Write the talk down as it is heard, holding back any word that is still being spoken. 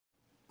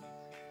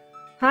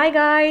Hi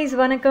guys,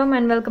 vanakkam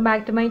and welcome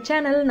back to my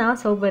channel. நான்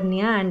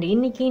Sowbaraniya and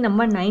இன்னைக்கு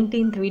நம்ம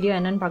 19th video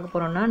என்னன்னு பார்க்க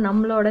போறோம்னா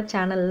நம்மளோட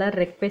சேனல்ல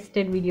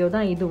ரெக்வெஸ்டட் வீடியோ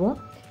தான் இதுவும்.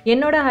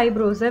 என்னோட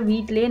ஐப்ரோஸை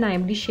வீட்லயே நான்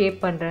எப்படி ஷேப்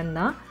பண்றேன்னு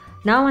தான்.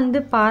 நான்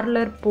வந்து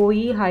பார்லர்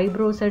போய்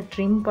ஐப்ரோஸை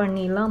ட்ரிம்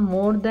பண்ணிலாம்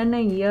more than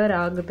a year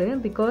ஆகுது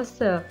because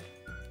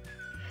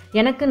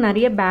எனக்கு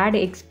நிறைய பேட்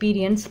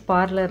எக்ஸ்பீரியன்ஸ்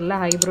பார்லரில்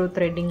ஐப்ரோ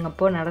த்ரெட்டிங்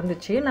அப்போ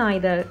நடந்துச்சு. நான்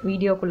இதை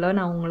வீடியோக்குள்ளே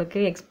நான் உங்களுக்கு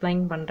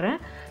எக்ஸ்பிளைன் பண்ணுறேன்.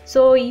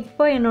 ஸோ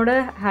இப்போ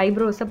என்னோடய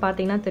ஐப்ரோஸை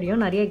பார்த்தீங்கன்னா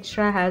தெரியும், நிறைய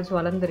எக்ஸ்ட்ரா ஹேர்ஸ்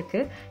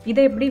வளர்ந்துருக்கு.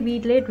 இதை எப்படி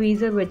வீட்டிலே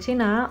ட்வீசர் வச்சு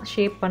நான்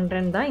ஷேப்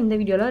பண்ணுறேன்னு தான் இந்த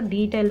வீடியோவில்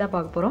டீட்டெயில்டாக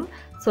பார்க்க போகிறோம்.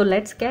 So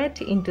let's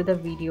get into the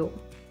video.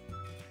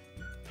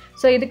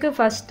 So இதுக்கு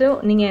ஃபஸ்ட்டு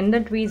நீங்கள் எந்த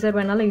ட்வீசர்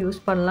வேணாலும்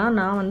யூஸ் பண்ணலாம்.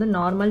 நான் வந்து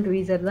நார்மல்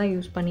ட்வீசர் தான்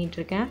யூஸ்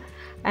பண்ணிகிட்ருக்கேன்.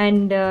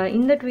 அண்ட்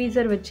இந்த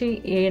ட்வீசர் வச்சு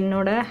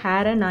என்னோடய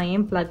ஹேரை நான்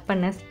ஏன் ப்ளக்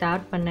பண்ண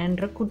ஸ்டார்ட்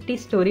பண்ணேன்ற குட்டி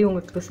ஸ்டோரி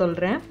உங்களுக்கு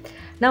சொல்கிறேன்.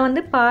 நான்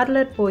வந்து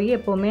பார்லர் போய்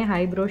எப்போவுமே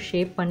ஐப்ரோ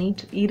ஷேப்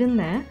பண்ணிட்டு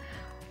இருந்தேன்.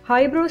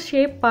 ஐப்ரோஸ்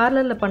ஷேப்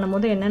பார்லரில்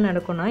பண்ணும்போது என்ன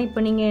நடக்கும்னா, இப்போ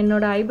நீங்கள்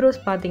என்னோடய ஐப்ரோஸ்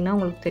பார்த்தீங்கன்னா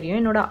உங்களுக்கு தெரியும்,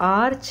 என்னோடய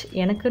ஆர்ச்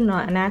எனக்கு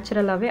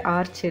நேச்சுரலாகவே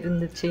ஆர்ச்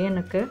இருந்துச்சு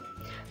எனக்கு.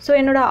 ஸோ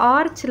என்னோடய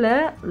ஆர்ச்சில்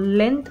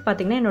லென்த்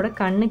பார்த்திங்கன்னா என்னோடய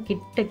கண்ணு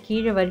கிட்ட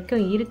கீழே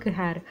வரைக்கும் இருக்குது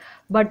ஹேர்.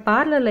 பட்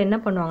பார்லரில் என்ன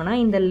பண்ணுவாங்கன்னா,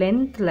 இந்த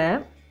லென்த்தில்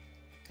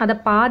அதை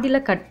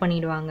பாதியில் கட்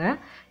பண்ணிவிடுவாங்க.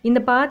 இந்த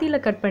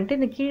பாதியில் கட் பண்ணிட்டு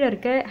இந்த கீழே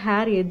இருக்க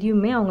ஹேர்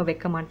எதையுமே அவங்க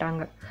வைக்க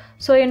மாட்டாங்க.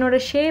 ஸோ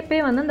என்னோடய ஷேப்பே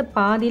வந்து அந்த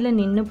பாதியில்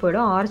நின்று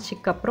போயிடும்.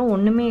 ஆர்ச்சிக்கு அப்புறம்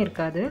ஒன்றுமே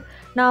இருக்காது.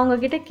 நான்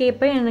அவங்கக்கிட்ட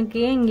கேட்பேன்,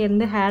 எனக்கு ஏன்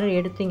இங்கேருந்து ஹேர்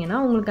எடுத்திங்கன்னா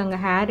உங்களுக்கு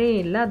அங்கே ஹேரே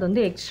இல்லை, அது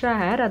வந்து எக்ஸ்ட்ரா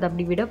ஹேர், அது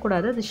அப்படி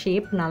விடக்கூடாது, அது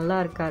ஷேப் நல்லா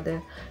இருக்காது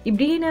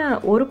இப்படின்னு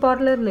ஒரு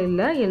பார்லரில்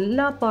இல்லை,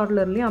 எல்லா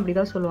பார்லர்லேயும் அப்படி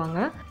தான் சொல்லுவாங்க.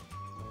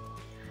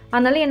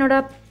 அதனால்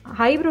என்னோடய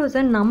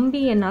ஐப்ரோஸை நம்பி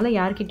என்னால்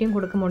யார்கிட்டையும்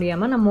கொடுக்க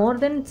முடியாமல் நான் மோர்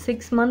தென்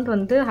 6 months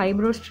வந்து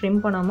ஐப்ரோஸ் ட்ரிம்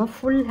பண்ணாமல்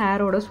ஃபுல்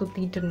ஹேரோடு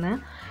சுற்றிட்டு இருந்தேன்.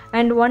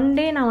 அண்ட் ஒன்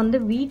டே நான் வந்து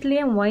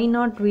வீட்லேயே ஒய்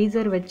நாட்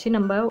ட்வீசர் வச்சு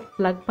நம்ம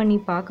ப்ளக் பண்ணி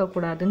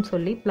பார்க்கக்கூடாதுன்னு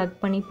சொல்லி ப்ளக்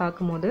பண்ணி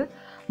பார்க்கும்போது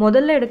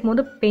முதல்ல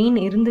எடுக்கும்போது பெயின்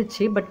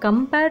இருந்துச்சு. But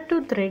compared to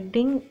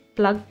threading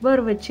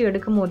plucker வச்சு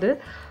எடுக்கும்போது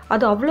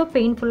அது அவ்வளோ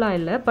பெயின்ஃபுல்லாக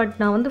இல்லை. பட்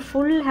நான் வந்து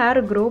ஃபுல்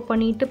ஹேர் க்ரோ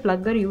பண்ணிவிட்டு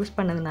ப்ளக்கர் யூஸ்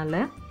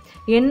பண்ணதுனால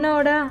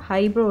என்னோடய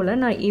ஐப்ரோவில்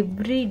நான்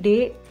எவ்ரி டே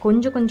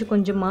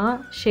கொஞ்சமாக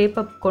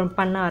ஷேப்பப்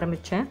பண்ண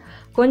ஆரம்பித்தேன்.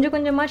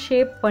 கொஞ்சமாக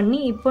ஷேப் பண்ணி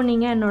இப்போ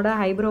நீங்கள்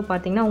என்னோடய ஐப்ரோ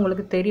பார்த்தீங்கன்னா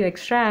உங்களுக்கு தெரியும்,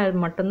 எக்ஸ்ட்ரா ஹேர்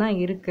மட்டும்தான்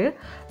இருக்குது.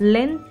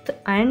 லென்த்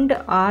அண்ட்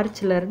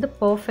ஆர்ச்சிலேருந்து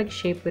பர்ஃபெக்ட்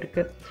ஷேப்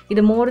இருக்குது.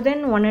 இது மோர்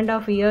தென்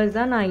 1.5 years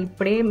தான் நான்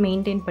இப்படியே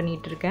மெயின்டைன்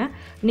பண்ணிகிட்ருக்கேன்.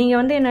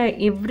 நீங்கள் வந்து என்ன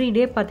எவ்ரி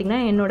டே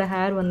பார்த்தீங்கன்னா என்னோடய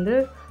ஹேர் வந்து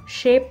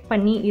ஷேப்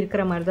பண்ணி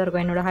இருக்கிற மாதிரி தான்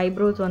இருக்கும். என்னோடய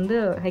ஐப்ரோஸ் வந்து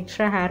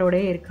எக்ஸ்ட்ரா ஹேரோடே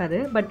இருக்காது.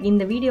 பட்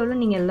இந்த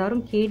வீடியோவில் நீங்கள்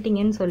எல்லோரும்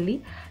கேட்டிங்கன்னு சொல்லி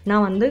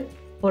நான் வந்து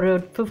ஒரு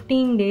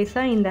 15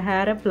 days-ஆக இந்த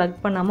ஹேரை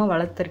ப்ளக் பண்ணாமல்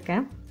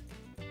வளர்த்துருக்கேன்.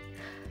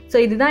 ஸோ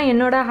இதுதான்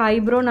என்னோடய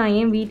ஐப்ரோ நான்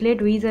ஏன் வீட்டிலே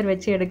ட்வீசர்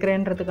வச்சு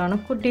எடுக்கிறேன்றதுக்கான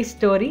குட்டி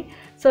ஸ்டோரி.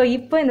 ஸோ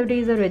இப்போ இந்த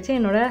ட்வீசர் வச்சு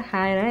என்னோடய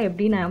ஹேரை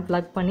எப்படி நான்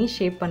ப்ளக் பண்ணி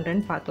ஷேப்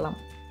பண்ணுறேன்னு பார்க்கலாம்.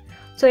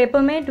 ஸோ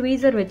எப்போவுமே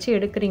ட்வீசர் வச்சு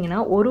எடுக்கிறீங்கன்னா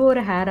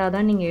ஒரு ஹேராக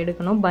தான் நீங்கள்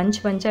எடுக்கணும்.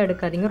 பஞ்சாக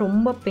எடுக்காதீங்க,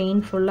 ரொம்ப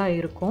பெயின்ஃபுல்லாக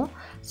இருக்கும்.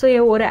 ஸோ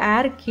ஒரு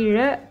ஹேர்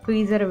கீழே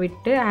ட்வீசரை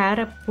விட்டு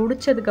ஹேரை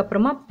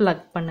பிடிச்சதுக்கப்புறமா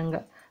ப்ளக்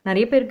பண்ணுங்கள்.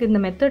 நிறைய பேருக்கு இந்த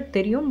மெத்தட்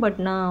தெரியும், பட்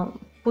நான்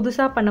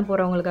புதுசாக பண்ண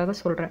போகிறவங்களுக்காக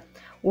சொல்கிறேன்.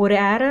 ஒரு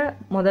ஹேரை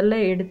முதல்ல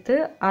எடுத்து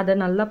அதை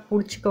நல்லா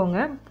பிடிச்சிக்கோங்க.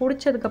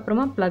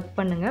 பிடிச்சதுக்கப்புறமா ப்ளக்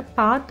பண்ணுங்கள்.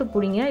 பார்த்து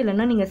பிடிங்க,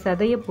 இல்லைன்னா நீங்கள்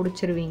சதையை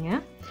பிடிச்சிருவீங்க.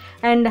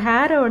 அண்ட்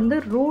ஹேரை வந்து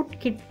ரூட்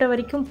கிட்ட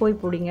வரைக்கும்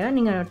போய் பிடிங்க.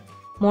 நீங்கள்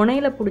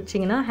முனையில்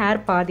பிடிச்சிங்கன்னா ஹேர்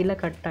பாதியில்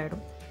கட்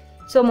ஆகிடும்.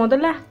 ஸோ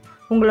முதல்ல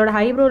உங்களோட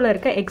ஐப்ரோவில்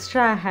இருக்க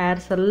எக்ஸ்ட்ரா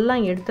ஹேர்ஸ்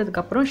எல்லாம்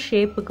எடுத்ததுக்கப்புறம்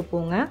ஷேப்புக்கு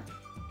போங்க.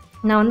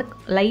 நான் வந்து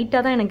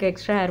லைட்டாக தான் எனக்கு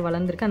எக்ஸ்ட்ரா ஹேர்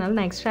வளர்ந்துருக்கு, அதனால்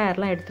நான் எக்ஸ்ட்ரா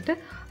ஹேர்லாம் எடுத்துகிட்டு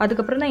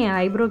அதுக்கப்புறம் தான் என்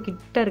ஐப்ரோ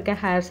கிட்ட இருக்க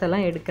ஹேர்ஸ்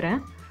எல்லாம் எடுக்கிறேன்.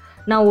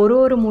 நான்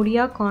ஒரு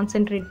முடியாக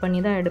கான்சென்ட்ரேட் பண்ணி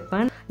தான்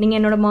எடுப்பேன். நீங்கள்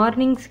என்னோடய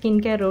morning skin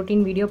care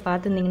routine video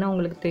பார்த்துருந்தீங்கன்னா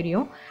உங்களுக்கு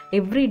தெரியும்,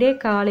 எவ்ரிடே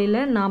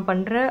காலையில் நான்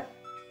பண்ணுற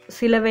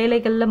சில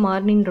வேலைகளில்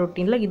மார்னிங்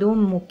ரொட்டீனில்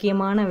இதுவும்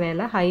முக்கியமான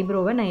வேலை.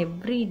 ஐப்ரோவை நான்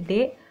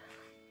எவ்ரிடே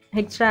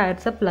எக்ஸ்ட்ரா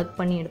ஹேர்ஸை ப்ளக்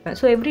பண்ணி எடுப்பேன்.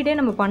 ஸோ எவ்ரிடே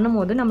நம்ம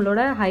பண்ணும்போது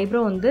நம்மளோட ஐப்ரோ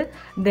வந்து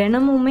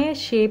தினமுமே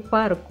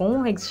ஷேப்பாக இருக்கும்,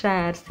 எக்ஸ்ட்ரா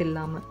ஹேர்ஸ்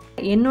இல்லாமல்.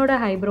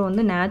 என்னோடய ஐப்ரோ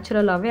வந்து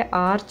நேச்சுரலாகவே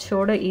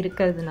ஆர்ச்சோடு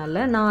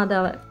இருக்கிறதுனால நான் அதை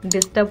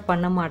டிஸ்டர்ப்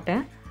பண்ண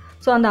மாட்டேன்.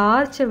 ஸோ அந்த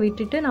ஆர்ச்சை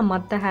விட்டுட்டு நான்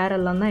மற்ற ஹேர்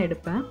எல்லாம் தான்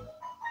எடுப்பேன்.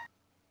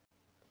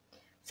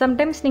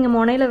 சம்டைம்ஸ் நீங்கள்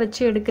முனையில்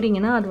வச்சு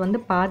எடுக்கிறீங்கன்னா அது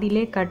வந்து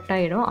பாதியிலே கட்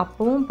ஆகிடும்.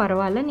 அப்போவும்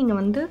பரவாயில்ல,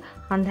 நீங்கள் வந்து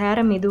அந்த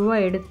ஹேரை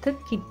மெதுவாக எடுத்து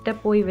கிட்ட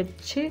போய்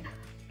வச்சு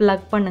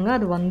ப்ளக் பண்ணுங்கள்,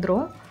 அது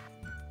வந்துடும்.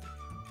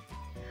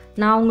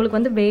 நான் உங்களுக்கு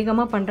வந்து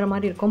வேகமாக பண்ணுற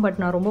மாதிரி இருக்கும், பட்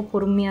நான் ரொம்ப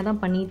பொறுமையாக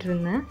தான் பண்ணிகிட்டு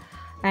இருந்தேன்.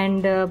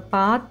 அண்டு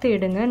பார்த்து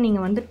எடுங்க.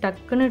 நீங்கள் வந்து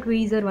டக்குன்னு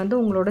ட்வீசர் வந்து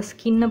உங்களோட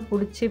ஸ்கின்னை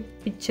பிடிச்சி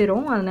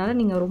பிச்சிரும். அதனால்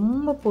நீங்கள்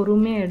ரொம்ப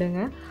பொறுமையாக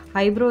எடுங்க.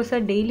 ஐப்ரோஸை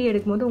டெய்லி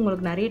எடுக்கும்போது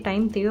உங்களுக்கு நிறைய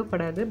டைம்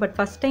தேவைப்படாது. பட்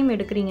ஃபஸ்ட் டைம்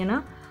எடுக்கிறீங்கன்னா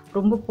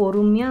ரொம்ப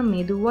பொறுமையாக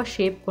மெதுவாக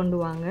ஷேப் கொண்டு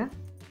வாங்க.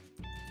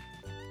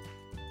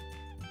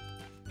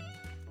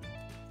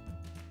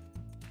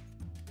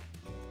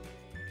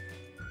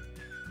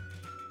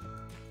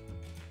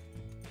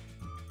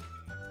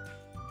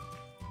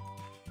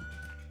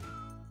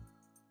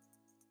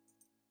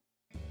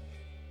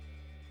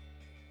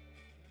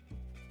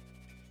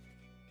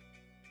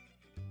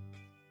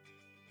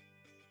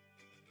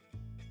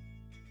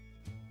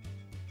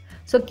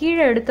 ஸோ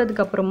கீழே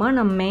எடுத்ததுக்கப்புறமா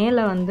நான்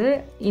மேலே வந்து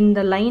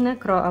இந்த லைனை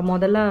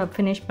முதல்ல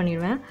ஃபினிஷ்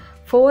பண்ணிடுவேன்.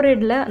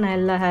 ஃபோர்ஹெட்டில் நான்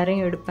எல்லா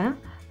ஹேரையும் எடுப்பேன்.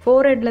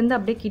 ஃபோர்ஹெட்லேருந்து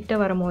அப்படியே கிட்ட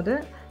வரும்போது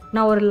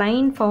நான் ஒரு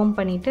லைன் ஃபார்ம்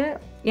பண்ணிவிட்டு,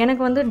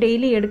 எனக்கு வந்து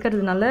டெய்லி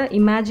எடுக்கிறதுனால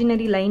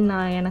இமேஜினரி லைன்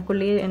நான்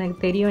எனக்குள்ளேயே எனக்கு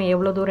தெரியும்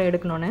எவ்வளோ தூரம்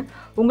எடுக்கணும்னு.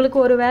 உங்களுக்கு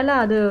ஒரு வேளை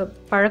அது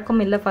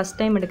பழக்கம் இல்லை, ஃபஸ்ட்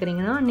டைம்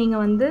எடுக்கிறீங்கன்னா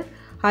நீங்கள் வந்து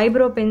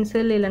ஐப்ரோ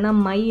பென்சில் இல்லைனா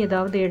மை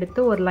ஏதாவது எடுத்து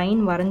ஒரு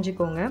லைன்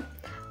வரைஞ்சிக்கோங்க.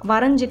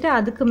 வரைஞ்சிட்டு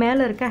அதுக்கு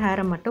மேலே இருக்க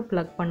ஹேரை மட்டும்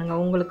ப்ளக்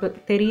பண்ணுங்கள். உங்களுக்கு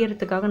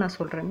தெரியறதுக்காக நான்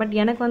சொல்கிறேன். பட்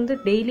எனக்கு வந்து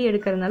டெய்லி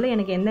எடுக்கிறதுனால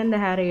எனக்கு எந்தெந்த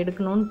ஹேரை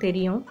எடுக்கணும்னு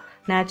தெரியும்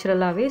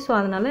நேச்சுரலாகவே. ஸோ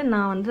அதனால்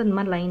நான் வந்து இந்த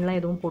மாதிரி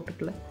லைன்லாம் எதுவும்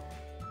போட்டுக்கல.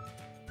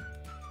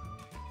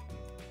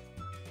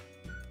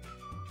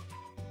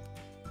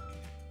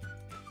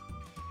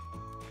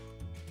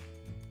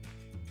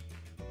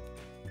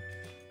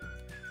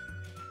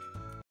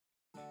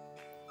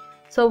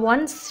 ஸோ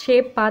ஒன்ஸ்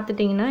ஷேப்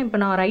பார்த்துட்டிங்கன்னா, இப்போ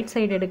நான் ரைட்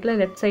சைடு எடுக்கல,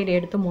 லெஃப்ட் சைடு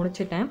எடுத்து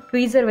முடிச்சிட்டேன்.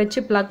 ட்வீசர் வச்சு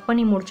ப்ளக்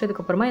பண்ணி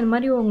முடிச்சதுக்கப்புறமா இது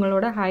மாதிரி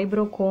உங்களோட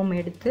ஐப்ரோ கோம்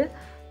எடுத்து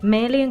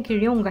மேலேயும்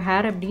கீழேயும் உங்கள்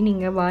ஹேர் எப்படி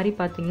நீங்கள் வாரி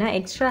பார்த்தீங்கன்னா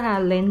எக்ஸ்ட்ரா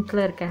ஹேர்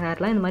லென்த்தில் இருக்க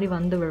ஹேர்லாம் இந்த மாதிரி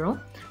வந்து விழும்.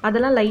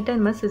 அதெல்லாம் லைட்டாக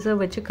இந்த மாதிரி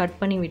சிசர் வச்சு கட்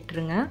பண்ணி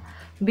விட்டுருங்க.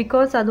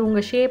 பிகாஸ் அது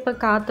உங்கள் ஷேப்பை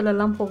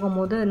காற்றுலலாம்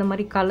போகும்போது இந்த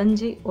மாதிரி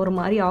கலைஞ்சி ஒரு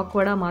மாதிரி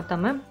ஆக்வர்டாக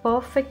மாற்றாமல்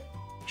பர்ஃபெக்ட்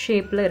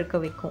ஷேப்பில் இருக்க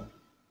வைக்கும்.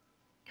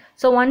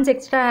 ஸோ ஒன்ஸ்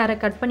எக்ஸ்ட்ரா ஹேரை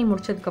கட் பண்ணி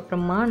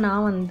முடிச்சதுக்கப்புறமா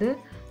நான் வந்து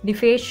தி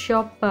face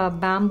shop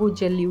bamboo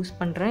gel use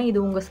பண்ணுறேன். இது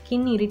உங்கள்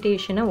ஸ்கின்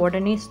இரிட்டேஷனை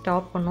உடனே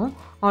ஸ்டாப் பண்ணும்.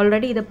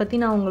 ஆல்ரெடி இதை பற்றி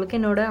நான் உங்களுக்கு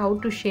என்னோடய ஹவு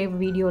டு ஷேவ்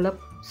வீடியோவில்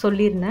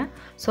சொல்லியிருந்தேன்.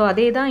 ஸோ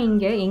அதே தான்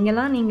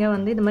எங்கெல்லாம் நீங்கள்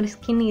வந்து இது மாதிரி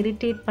ஸ்கின்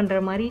இரிட்டேட்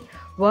பண்ணுற மாதிரி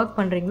ஒர்க்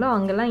பண்ணுறீங்களோ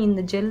அங்கெல்லாம்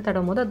இந்த ஜெல்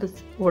தடும் போது அது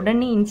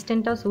உடனே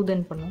இன்ஸ்டண்ட்டாக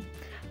சூதன் பண்ணும்.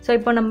 ஸோ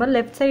இப்போ நம்ம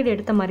லெஃப்ட் சைடு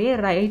எடுத்த மாதிரியே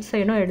ரைட்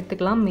சைடும்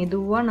எடுத்துக்கலாம்.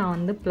 மெதுவாக நான்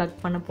வந்து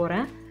ப்ளக் பண்ண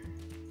போகிறேன்.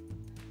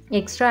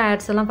 எக்ஸ்ட்ரா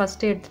ஆட்ஸ் எல்லாம்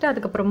ஃபஸ்ட்டு எடுத்துகிட்டு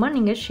அதுக்கப்புறமா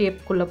நீங்கள்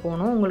ஷேப்குள்ளே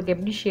போகணும். உங்களுக்கு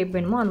எப்படி ஷேப்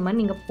வேணுமோ அந்த மாதிரி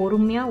நீங்கள்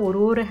பொறுமையாக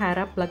ஒரு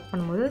ஹேராக ப்ளக்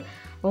பண்ணும்போது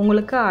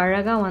உங்களுக்கு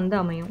அழகாக வந்து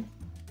அமையும்.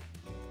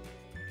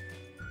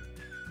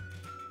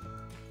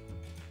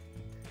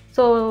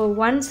 ஸோ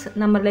ஒன்ஸ்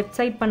நம்ம லெஃப்ட்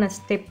சைட் பண்ண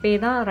ஸ்டெப்பே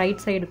தான்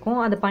ரைட்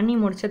சைடுக்கும். அதை பண்ணி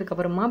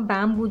முடிச்சதுக்கப்புறமா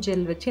பேம்பூ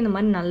ஜெல் வச்சு இந்த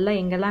மாதிரி நல்லா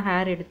எங்கெல்லாம்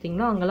ஹேர்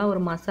எடுத்திங்களோ அங்கெல்லாம்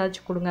ஒரு மசாஜ்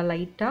கொடுங்க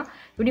லைட்டாக.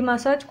 இப்படி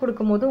மசாஜ்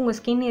கொடுக்கும்போது உங்கள்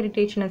ஸ்கின்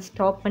இரிட்டேஷனை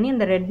ஸ்டாப் பண்ணி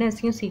அந்த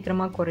ரெட்னஸையும்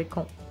சீக்கிரமாக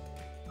குறைக்கும்.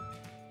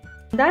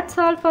 That's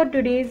all for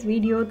today's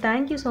video.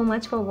 Thank you so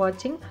much for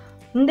watching.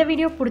 இந்த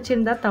வீடியோ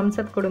பிடிச்சிருந்தா thumbs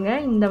up கொடுங்க.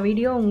 இந்த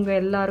வீடியோ உங்கள்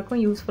எல்லாருக்கும்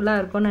யூஸ்ஃபுல்லாக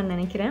இருக்கும்னு நான்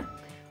நினைக்கிறேன்.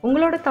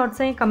 உங்களோட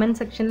தாட்ஸை கமெண்ட்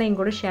செக்ஷனில் என்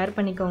கூட ஷேர்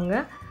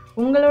பண்ணிக்கோங்க.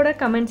 உங்களோட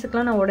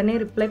கமெண்ட்ஸுக்கெலாம் நான் உடனே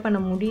ரிப்ளை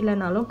பண்ண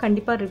முடியலனாலும்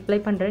கண்டிப்பாக ரிப்ளை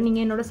பண்ணுறேன்.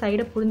 நீங்கள் என்னோட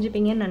சைடை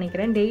புரிஞ்சுப்பீங்கன்னு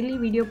நினைக்கிறேன். டெய்லி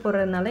வீடியோ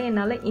போடுறதுனால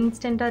என்னால்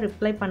இன்ஸ்டண்ட்டாக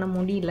ரிப்ளை பண்ண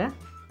முடியல.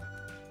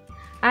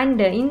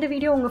 அண்ட் இந்த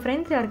வீடியோ உங்கள்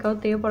ஃப்ரெண்ட்ஸ்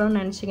யாருக்காவது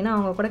தேவைப்படும்னு நினச்சிங்கன்னா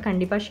அவங்க கூட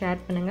கண்டிப்பாக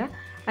ஷேர் பண்ணுங்கள்.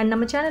 அண்ட்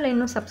நம்ம சேனலை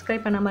இன்னும்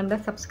சப்ஸ்கிரைப் பண்ணாமல்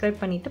இருந்தால்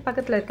சப்ஸ்கிரைப் பண்ணிவிட்டு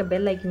பக்கத்தில் இருக்க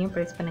பெல் ஐக்கனையும்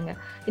ப்ரெஸ் பண்ணுங்கள்.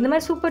 இந்த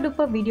மாதிரி சூப்பர்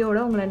டூப்பர்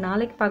வீடியோவோட உங்களை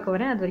நாளைக்கு பார்க்க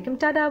வரேன். அது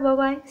வரைக்கும் டாடா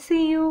பாய்,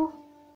 see you.